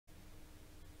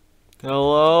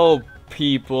Hello,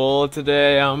 people.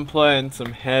 Today I'm playing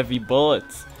some Heavy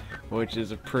Bullets, which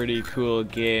is a pretty cool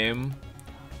game.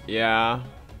 Yeah.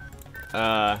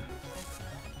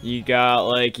 You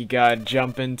gotta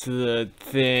jump into the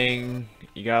thing.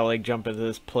 You gotta jump into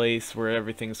this place where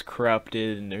everything's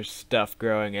corrupted and there's stuff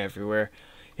growing everywhere.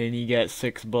 And you get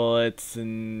 6 bullets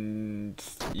and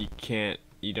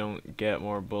you don't get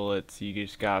more bullets. You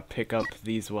just gotta pick up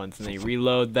these ones and they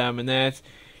reload them, and it's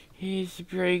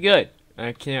pretty good.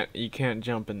 You can't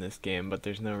jump in this game, but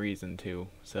there's no reason to.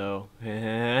 So,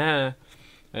 I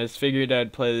just figured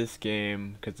I'd play this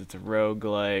game because it's a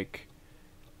roguelike,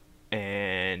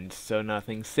 and so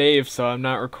nothing saves, so I'm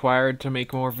not required to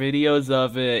make more videos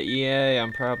of it. Yay,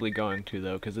 I'm probably going to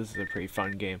though, because this is a pretty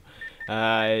fun game.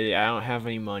 I don't have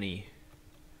any money.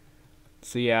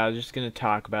 So yeah, I'm just gonna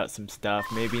talk about some stuff,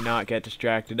 maybe not get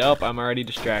distracted. Oh, I'm already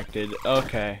distracted.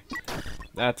 Okay.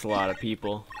 That's a lot of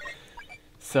people.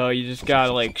 So you just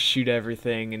gotta shoot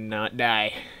everything and not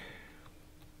die.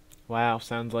 Wow,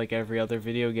 sounds like every other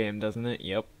video game, doesn't it?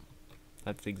 Yep.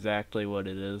 That's exactly what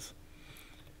it is.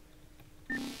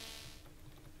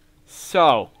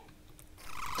 So,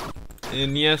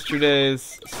 in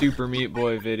yesterday's Super Meat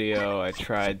Boy video, I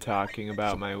tried talking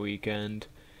about my weekend,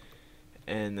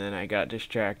 and then I got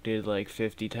distracted like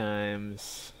 50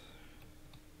 times.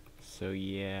 So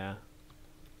yeah.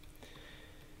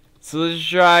 So let's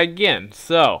try again.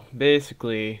 So,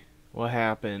 basically, what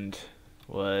happened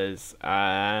was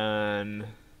on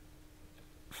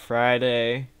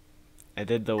Friday, I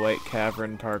did the White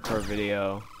Cavern parkour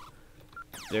video.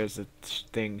 There's a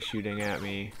thing shooting at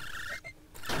me.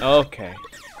 Okay.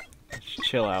 Let's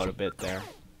chill out a bit there.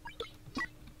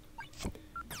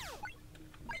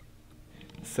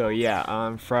 So yeah,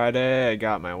 on Friday, I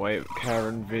got my White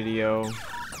Cavern video.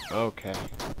 Okay.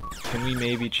 Can we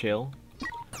maybe chill?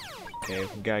 Okay,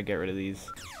 we gotta get rid of these.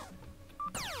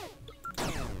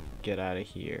 Get out of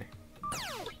here.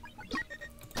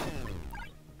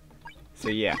 So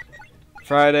yeah,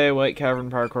 Friday, White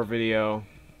Cavern parkour video,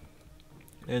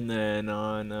 and then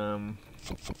on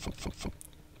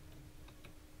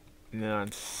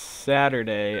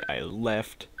Saturday I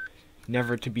left,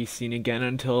 never to be seen again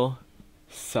until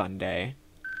Sunday,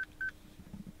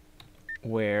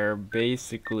 where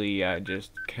basically I just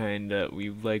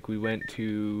we went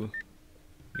to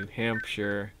New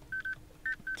Hampshire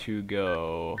to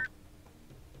go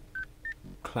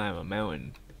climb a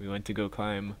mountain. We went to go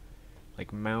climb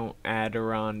Mount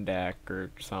Adirondack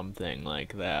or something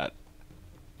like that.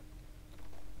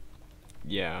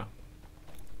 Yeah.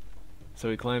 So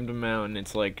we climbed a mountain.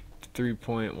 It's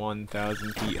 3.1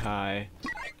 thousand feet high.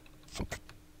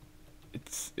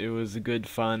 It was a good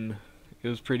fun. It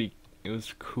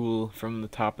was cool from the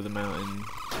top of the mountain.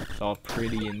 It's all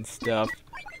pretty and stuff,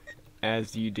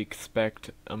 as you'd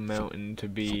expect a mountain to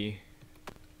be.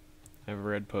 I have a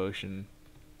red potion.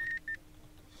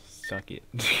 Suck it.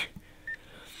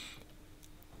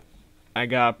 I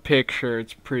got a picture.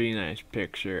 It's a pretty nice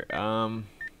picture. Yeah,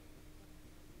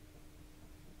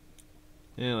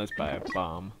 let's buy a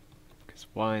bomb. 'Cause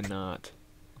why not?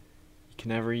 You can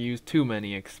never use too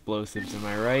many explosives, am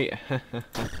I right?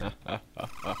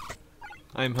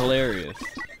 I'm hilarious.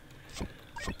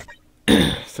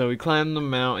 So we climbed the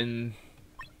mountain.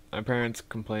 My parents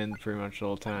complained pretty much the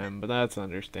whole time, but that's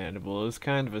understandable. It was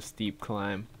kind of a steep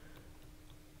climb.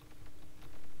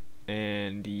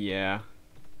 And yeah.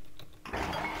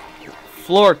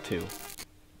 Floor 2.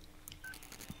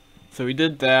 So we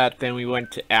did that, then we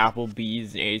went to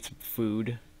Applebee's and ate some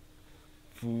food.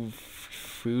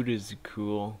 Food is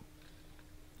cool.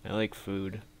 I like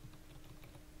food.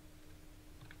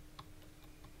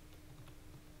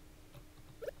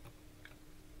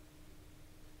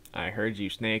 I heard you,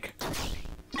 snake.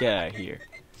 Get out of here.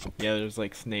 Yeah, there's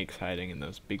snakes hiding in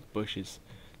those big bushes,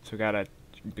 so gotta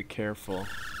be careful.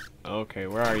 Okay,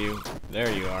 where are you?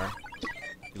 There you are.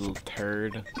 You little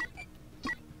turd.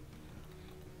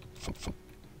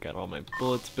 Got all my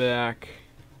bullets back.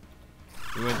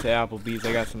 We went to Applebee's.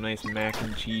 I got some nice mac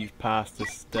and cheese pasta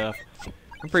stuff.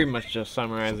 I'm pretty much just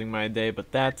summarizing my day,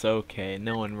 but that's okay.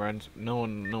 No one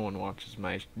watches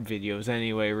my videos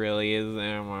anyway, really, is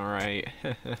there? Am I right?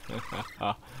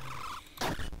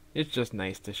 It's just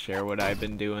nice to share what I've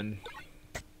been doing.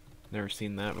 Never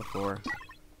seen that before.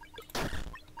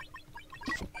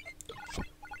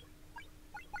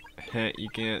 You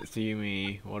can't see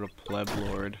me. What a pleb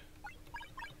lord.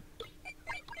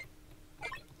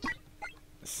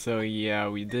 So yeah,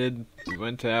 we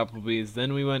went to Applebee's,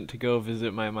 then we went to go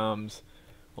visit my mom's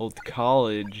old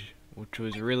college, which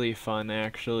was really fun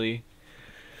actually.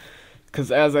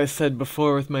 Because as I said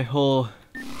before, with my whole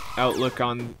outlook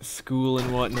on school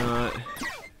and whatnot.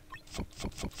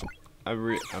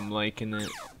 I'm liking it.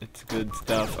 It's good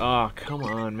stuff. Oh, come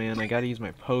on, man. I gotta use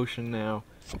my potion now.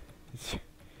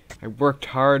 I worked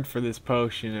hard for this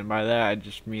potion, and by that I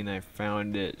just mean I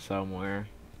found it somewhere.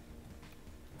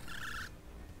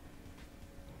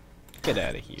 Get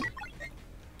out of here.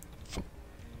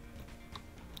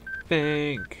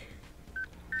 Bank.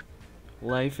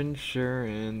 Life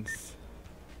insurance.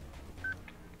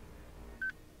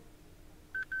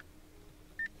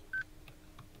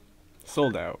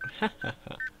 Sold out.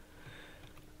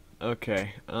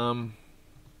 Okay,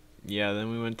 yeah,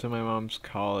 then we went to my mom's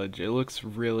college. It looks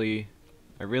really,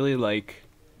 I really like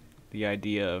the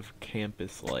idea of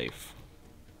campus life.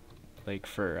 Like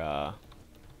for,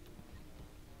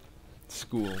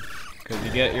 school. Because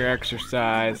you get your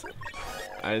exercise.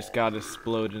 I just got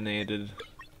explodinated.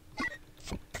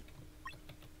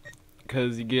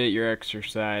 Because you get your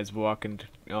exercise walking to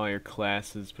all your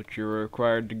classes, but you're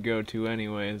required to go to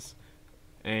anyways.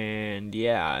 And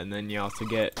yeah, and then you also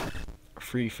get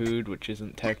free food, which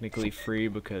isn't technically free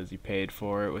because you paid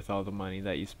for it with all the money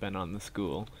that you spent on the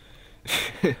school.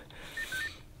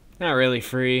 Not really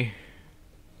free.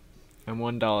 I'm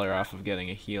 $1 off of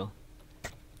getting a heal.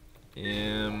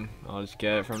 I'll just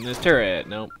get it from this turret.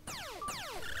 Nope.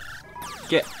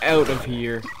 Get out of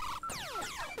here.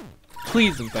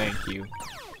 Please and thank you.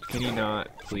 Can you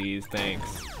not? Please,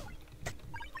 thanks.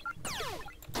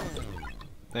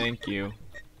 Thank you.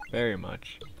 Very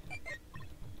much.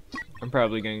 I'm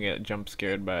probably gonna get jump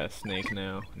scared by a snake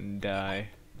now and die.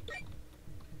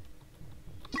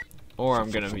 Or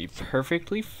I'm gonna be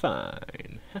perfectly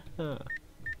fine.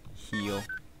 Heal.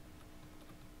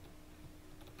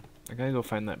 I gotta go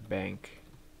find that bank.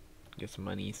 Get some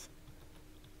monies.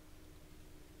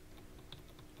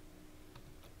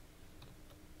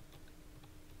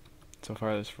 So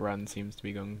far this run seems to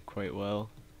be going quite well.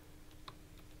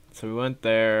 So we went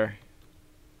there.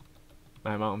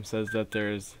 My mom says that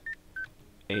there's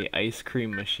a ice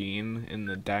cream machine in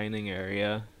the dining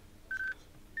area.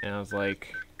 And I was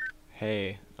like,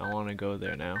 hey, I want to go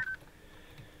there now.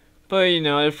 But you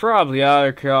know, there's probably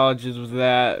other colleges with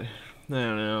that. I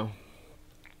don't know.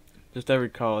 Just every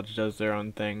college does their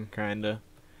own thing, kinda.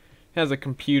 It has a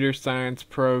computer science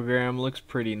program, looks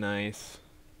pretty nice.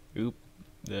 Oop,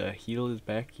 the heal is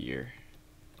back here.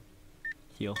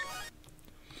 Heal.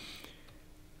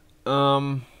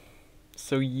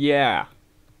 So yeah.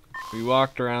 We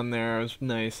walked around there, it was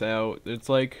nice out. It's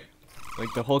like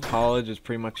the whole college is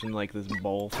pretty much in like this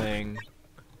bowl thing.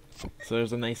 So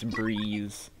there's a nice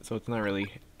breeze, so it's not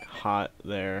really hot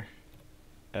there,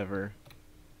 ever.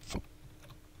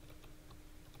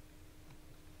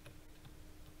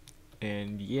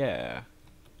 And yeah.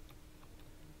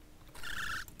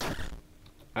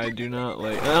 I do not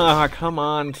like— ah, come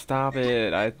on, stop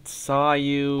it. I saw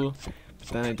you, but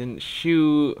then I didn't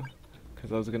shoot,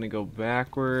 because I was gonna go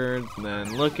backwards, and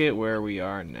then look at where we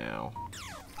are now.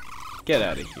 Get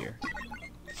out of here.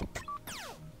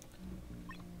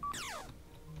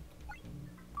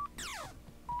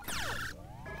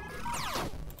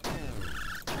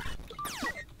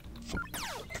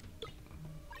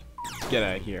 Get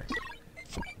out of here.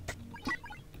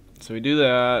 So we do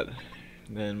that,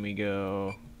 then we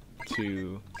go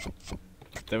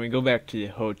back to the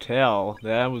hotel.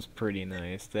 That was pretty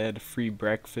nice. They had free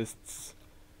breakfasts.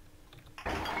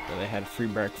 They had free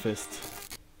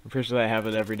breakfast. I'm pretty sure they have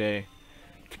it every day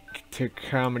to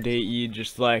accommodate you.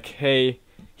 Just like, hey,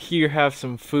 here, have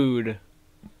some food.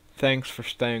 Thanks for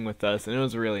staying with us. And it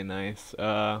was really nice.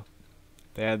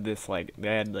 They had this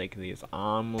these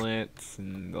omelets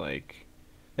and like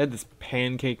they had this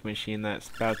pancake machine that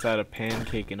spouts out a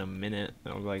pancake in a minute.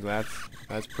 I was like,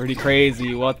 that's pretty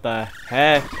crazy. What the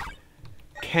heck?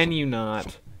 Can you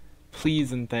not?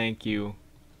 Please and thank you.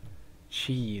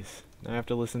 Jeez. Now I have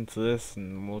to listen to this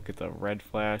and look at the red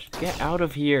flash. Get out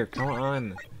of here. Come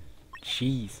on.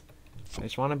 Jeez. I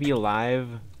just want to be alive.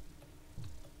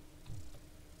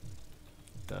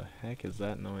 The heck is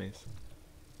that noise?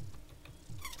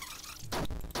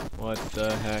 What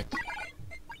the heck?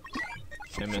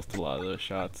 I missed a lot of those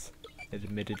shots,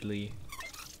 admittedly.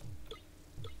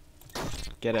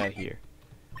 Get out of here.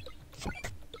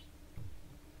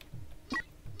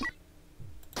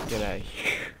 Get out of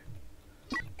here.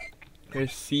 I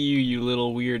see you, you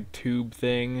little weird tube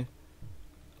thing.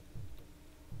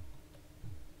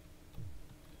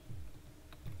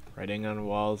 Writing on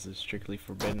walls is strictly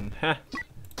forbidden. Ha!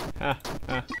 Ha!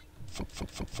 Ha!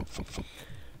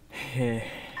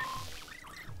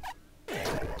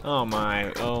 Oh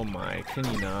my,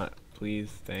 can you not?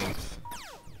 Please, thanks.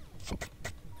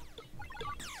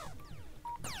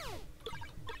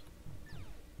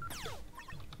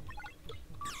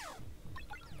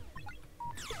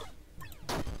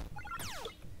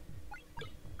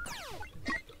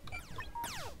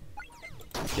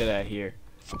 Get out of here.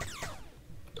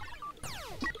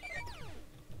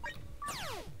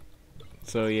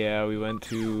 So yeah, we went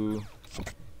to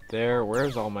there.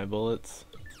 Where's all my bullets?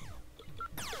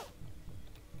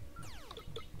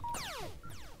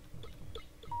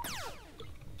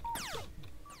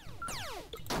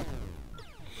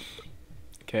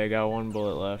 Okay, I got one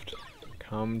bullet left.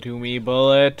 Come to me,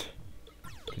 bullet.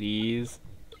 Please.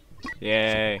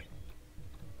 Yay.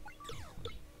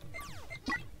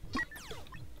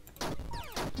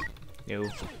 No.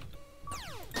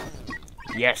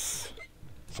 Yes!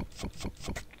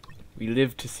 We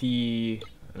live to see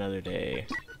another day.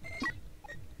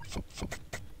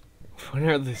 When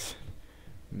are this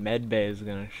med bays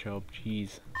gonna show up?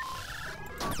 Jeez.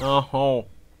 Oh.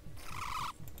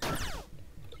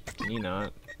 Can you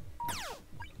not?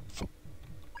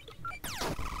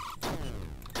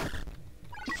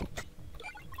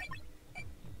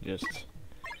 Just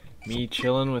me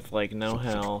chilling with like no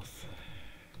health.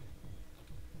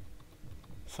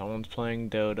 Someone's playing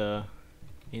Dota.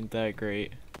 Ain't that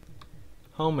great.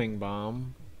 Homing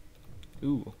bomb.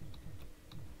 Ooh.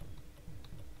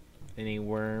 Any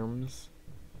worms?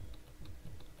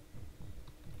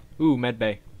 Ooh,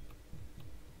 medbay.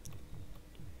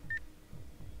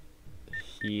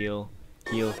 Heal.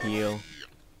 Heal, heal.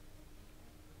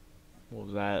 What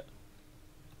was that?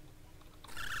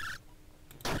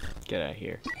 Get out of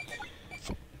here.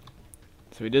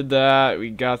 So we did that. We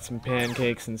got some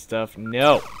pancakes and stuff.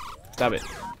 No! Stop it.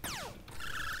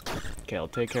 Okay, I'll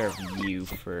take care of you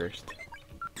first.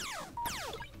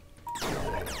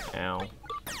 Ow.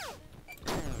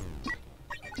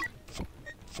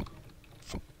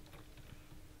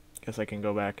 Guess I can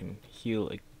go back and heal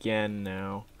again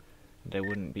now. And I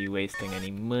wouldn't be wasting any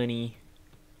money.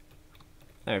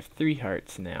 I have 3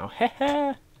 hearts now.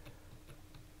 Haha!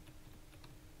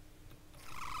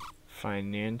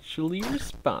 Financially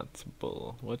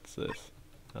responsible. What's this?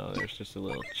 Oh, there's just a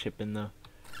little chip in the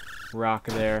rock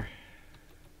there.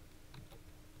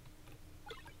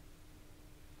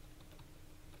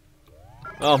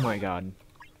 Oh my god.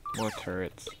 More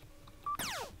turrets.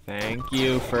 Thank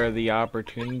you for the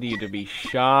opportunity to be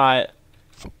shot.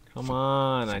 Come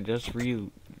on, I just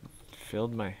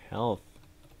refilled my health.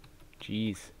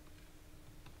 Jeez.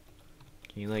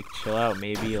 Can you like chill out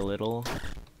maybe a little?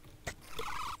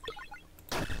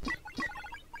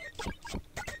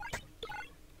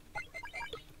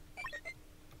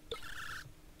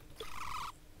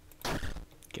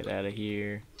 Get out of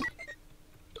here.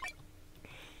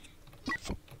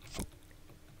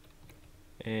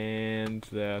 And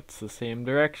that's the same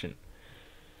direction.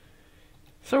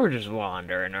 So we're just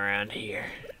wandering around here.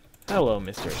 Hello,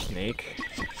 Mr. Snake.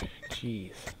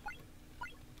 Jeez.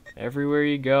 Everywhere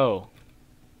you go.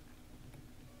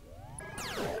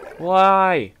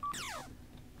 Why?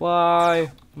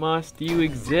 Why must you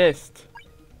exist?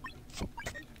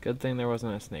 Good thing there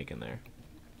wasn't a snake in there.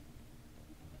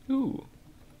 Ooh.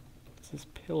 What's this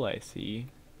pill I see?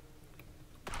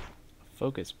 A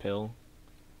focus pill.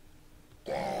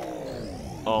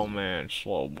 Oh man,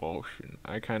 slow motion.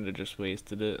 I kinda just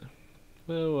wasted it.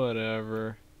 Well,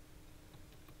 whatever.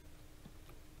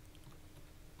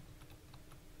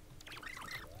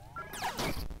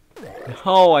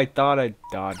 Oh, I thought I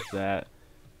dodged that.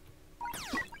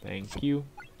 Thank you.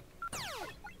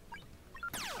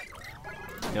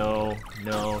 No,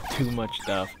 no, too much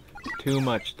stuff. Too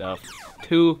much stuff.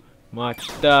 Too much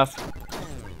stuff.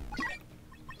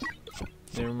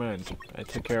 Never mind. I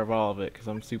took care of all of it because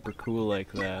I'm super cool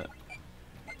like that.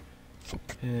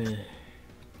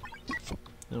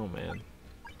 Oh man.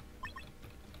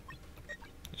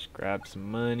 Just grab some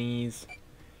monies.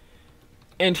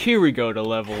 And here we go to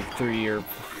level 3 or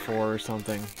 4 or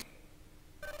something.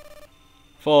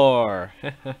 4!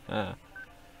 I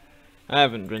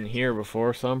haven't been here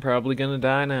before, so I'm probably gonna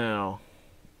die now.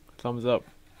 Thumbs up.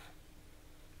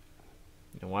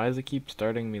 And why does it keep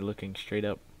starting me looking straight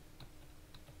up?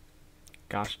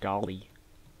 Gosh golly.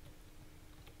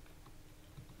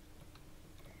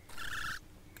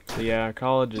 So yeah,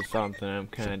 college is something I'm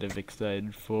kind of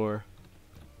excited for.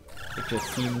 It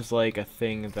just seems like a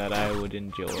thing that I would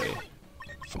enjoy.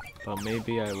 But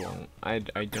maybe I won't. I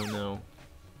don't know.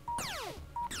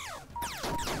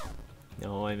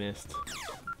 No, I missed.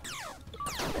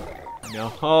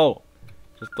 No!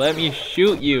 Just let me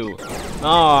shoot you!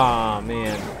 Aw,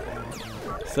 man.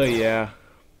 So yeah.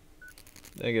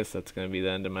 I guess that's gonna be the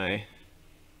end of my...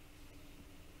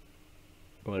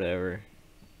 whatever.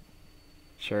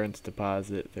 Insurance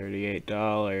deposit,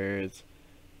 $38.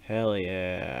 Hell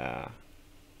yeah.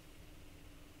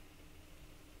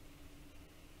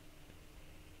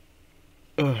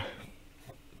 Ugh.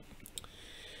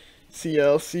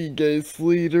 I'll see you guys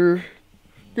later.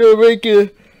 Gonna make a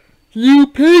new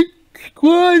Pink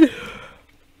Squad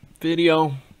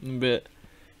video, but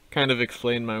kind of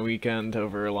explain my weekend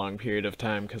over a long period of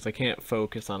time because I can't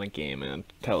focus on a game and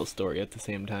tell a story at the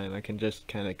same time. I can just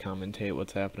kind of commentate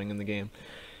what's happening in the game.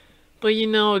 But you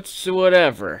know, it's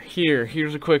whatever.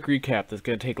 Here's a quick recap that's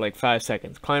gonna take like 5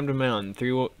 seconds. Climbed a mountain,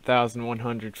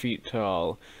 3,100 feet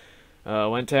tall.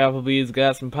 Went to Applebee's,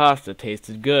 got some pasta,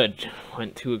 tasted good.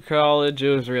 Went to a college,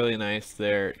 it was really nice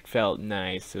there. It felt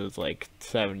nice. It was like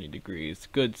 70 degrees.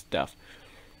 Good stuff.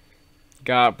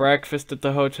 Got breakfast at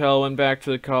the hotel, went back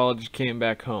to the college, came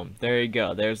back home. There you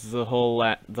go. There's the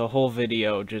whole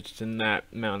video just in that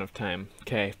amount of time.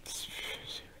 Okay.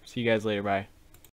 See you guys later. Bye.